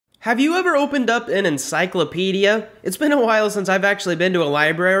Have you ever opened up an encyclopedia? It's been a while since I've actually been to a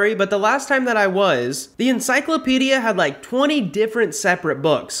library, but the last time that I was, the encyclopedia had like 20 different separate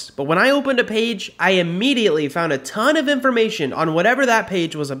books. But when I opened a page, I immediately found a ton of information on whatever that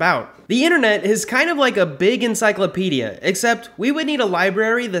page was about. The internet is kind of like a big encyclopedia, except we would need a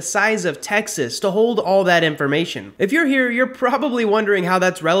library the size of Texas to hold all that information. If you're here, you're probably wondering how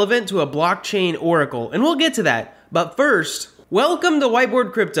that's relevant to a blockchain oracle, and we'll get to that. But first, welcome to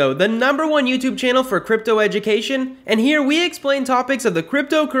Whiteboard Crypto, the #1 YouTube channel for crypto education, and here we explain topics of the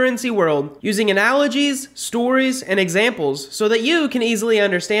cryptocurrency world using analogies, stories, and examples so that you can easily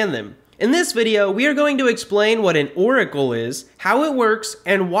understand them. In this video, we are going to explain what an oracle is, how it works,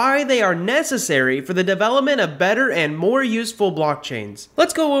 and why they are necessary for the development of better and more useful blockchains.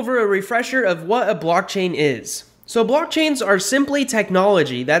 Let's go over a refresher of what a blockchain is. So blockchains are simply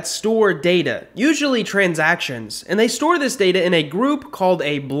technology that store data, usually transactions, and they store this data in a group called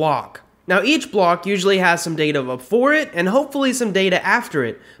a block. Now each block usually has some data before it and hopefully some data after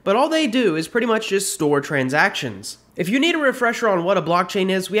it, but all they do is pretty much just store transactions. If you need a refresher on what a blockchain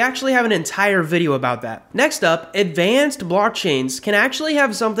is, we actually have an entire video about that. Next up, advanced blockchains can actually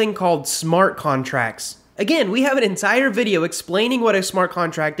have something called smart contracts. Again, we have an entire video explaining what a smart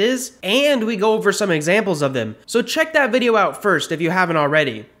contract is, and we go over some examples of them. So check that video out first if you haven't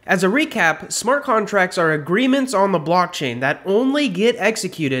already. As a recap, smart contracts are agreements on the blockchain that only get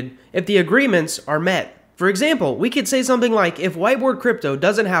executed if the agreements are met. For example, we could say something like, if Whiteboard Crypto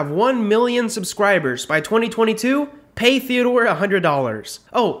doesn't have 1 million subscribers by 2022, pay Theodore $100.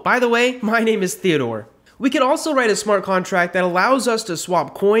 Oh, by the way, my name is Theodore. We could also write a smart contract that allows us to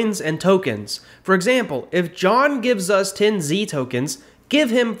swap coins and tokens. For example, if John gives us 10 Z tokens, give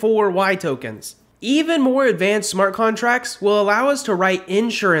him 4 Y tokens. Even more advanced smart contracts will allow us to write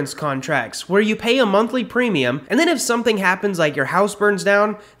insurance contracts where you pay a monthly premium, and then if something happens like your house burns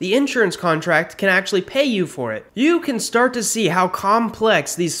down, the insurance contract can actually pay you for it. You can start to see how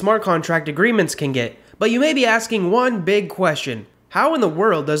complex these smart contract agreements can get, but you may be asking one big question. How in the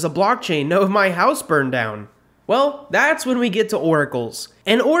world does a blockchain know if my house burned down? Well, that's when we get to oracles.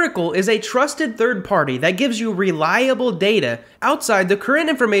 An oracle is a trusted third party that gives you reliable data outside the current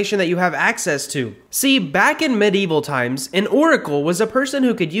information that you have access to. See, back in medieval times, an oracle was a person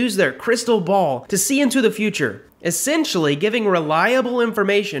who could use their crystal ball to see into the future, essentially giving reliable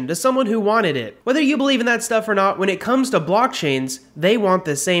information to someone who wanted it. Whether you believe in that stuff or not, when it comes to blockchains, they want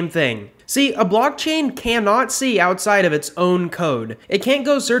the same thing. See, a blockchain cannot see outside of its own code. It can't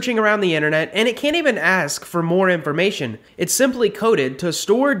go searching around the internet, and it can't even ask for more information. It's simply coded to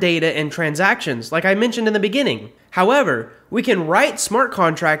store data and transactions, like I mentioned in the beginning. However, we can write smart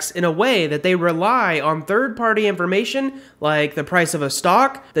contracts in a way that they rely on third-party information like the price of a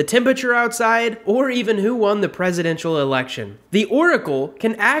stock, the temperature outside, or even who won the presidential election. The oracle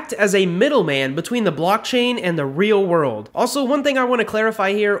can act as a middleman between the blockchain and the real world. Also, one thing I want to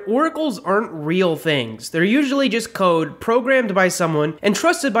clarify here, oracles aren't real things. They're usually just code programmed by someone and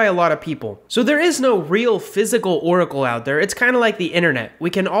trusted by a lot of people. So there is no real physical oracle out there. It's kind of like the internet. We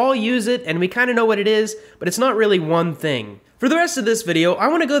can all use it and we kind of know what it is, but it's not really one thing. For the rest of this video, I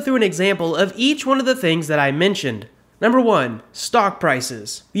want to go through an example of each one of the things that I mentioned. Number 1, stock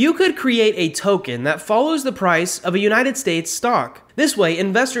prices. You could create a token that follows the price of a United States stock. This way,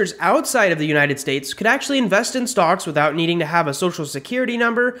 investors outside of the United States could actually invest in stocks without needing to have a social security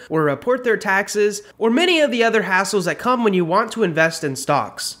number or report their taxes, or many of the other hassles that come when you want to invest in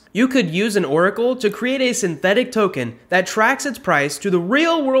stocks. You could use an oracle to create a synthetic token that tracks its price to the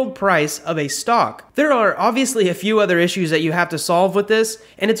real world price of a stock. There are obviously a few other issues that you have to solve with this,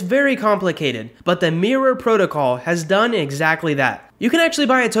 and it's very complicated, but the Mirror protocol has done exactly that. You can actually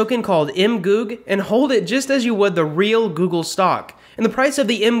buy a token called MGOOG and hold it just as you would the real Google stock. And the price of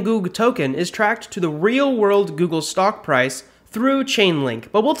the MGOOG token is tracked to the real world Google stock price through Chainlink,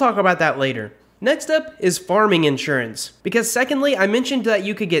 but we'll talk about that later. Next up is farming insurance, because secondly, I mentioned that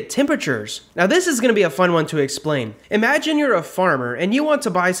you could get temperatures. Now this is going to be a fun one to explain. Imagine you're a farmer and you want to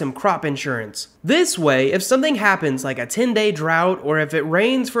buy some crop insurance. This way, if something happens like a 10-day drought or if it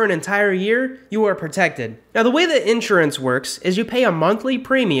rains for an entire year, you are protected. Now the way that insurance works is you pay a monthly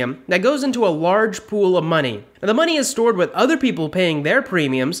premium that goes into a large pool of money. Now the money is stored with other people paying their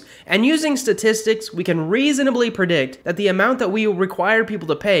premiums, and using statistics, we can reasonably predict that the amount that we require people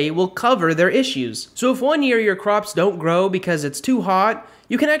to pay will cover their issues. So if one year your crops don't grow because it's too hot,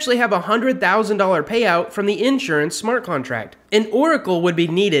 you can actually have a $100,000 payout from the insurance smart contract. An oracle would be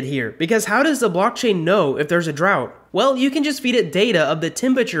needed here, because how does the blockchain know if there's a drought? Well, you can just feed it data of the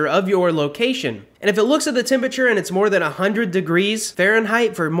temperature of your location. And if it looks at the temperature and it's more than 100 degrees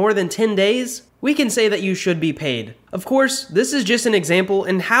Fahrenheit for more than 10 days, we can say that you should be paid. Of course, this is just an example,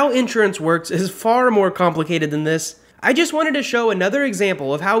 and how insurance works is far more complicated than this. I just wanted to show another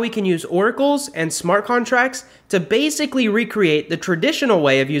example of how we can use oracles and smart contracts to basically recreate the traditional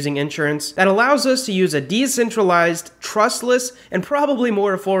way of using insurance that allows us to use a decentralized, trustless, and probably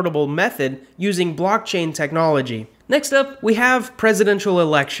more affordable method using blockchain technology. Next up, we have presidential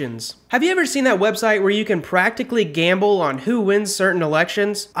elections. Have you ever seen that website where you can practically gamble on who wins certain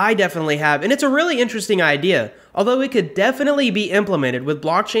elections? I definitely have, and it's a really interesting idea, although it could definitely be implemented with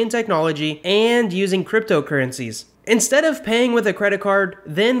blockchain technology and using cryptocurrencies. Instead of paying with a credit card,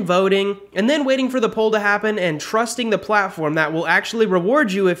 then voting, and then waiting for the poll to happen and trusting the platform that will actually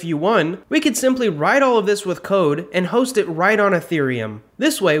reward you if you won, we could simply write all of this with code and host it right on Ethereum.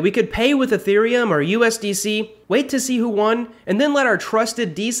 This way, we could pay with Ethereum or USDC, wait to see who won, and then let our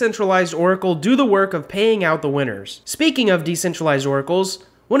trusted decentralized oracle do the work of paying out the winners. Speaking of decentralized oracles,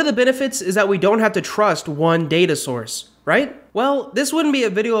 one of the benefits is that we don't have to trust one data source, right? Well, this wouldn't be a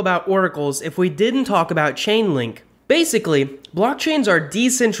video about oracles if we didn't talk about Chainlink. Basically, blockchains are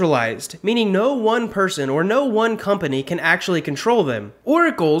decentralized, meaning no one person or no one company can actually control them.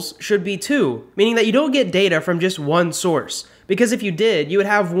 Oracles should be too, meaning that you don't get data from just one source. Because if you did, you would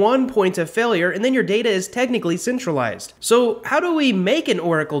have one point of failure and then your data is technically centralized. So how do we make an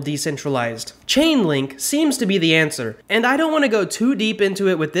oracle decentralized? Chainlink seems to be the answer, and I don't want to go too deep into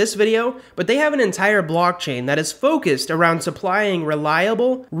it with this video, but they have an entire blockchain that is focused around supplying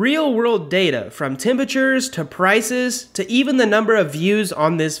reliable, real-world data from temperatures to prices to even the number of views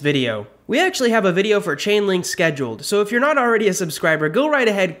on this video. We actually have a video for Chainlink scheduled, so if you're not already a subscriber, go right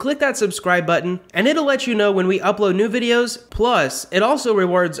ahead, click that subscribe button, and it'll let you know when we upload new videos, plus it also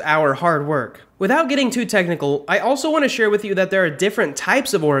rewards our hard work. Without getting too technical, I also want to share with you that there are different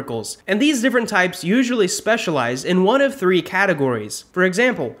types of oracles, and these different types usually specialize in one of three categories. For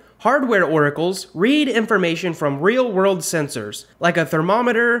example, hardware oracles read information from real-world sensors, like a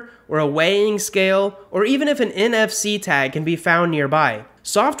thermometer or a weighing scale, or even if an NFC tag can be found nearby.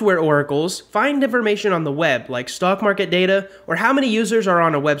 Software oracles find information on the web, like stock market data or how many users are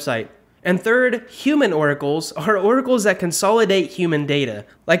on a website. And third, human oracles are oracles that consolidate human data,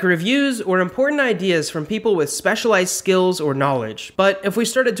 like reviews or important ideas from people with specialized skills or knowledge. But if we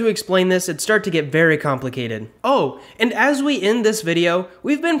started to explain this, it'd start to get very complicated. Oh, and as we end this video,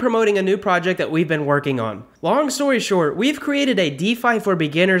 we've been promoting a new project that we've been working on. Long story short, we've created a DeFi for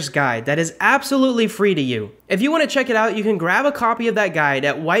Beginners guide that is absolutely free to you. If you want to check it out, you can grab a copy of that guide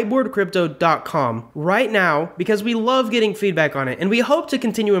at whiteboardcrypto.com right now because we love getting feedback on it and we hope to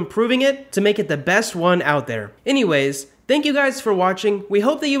continue improving it to make it the best one out there. Anyways, thank you guys for watching. We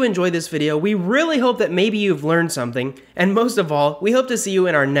hope that you enjoyed this video. We really hope that maybe you've learned something. And most of all, we hope to see you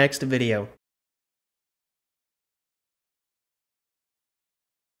in our next video.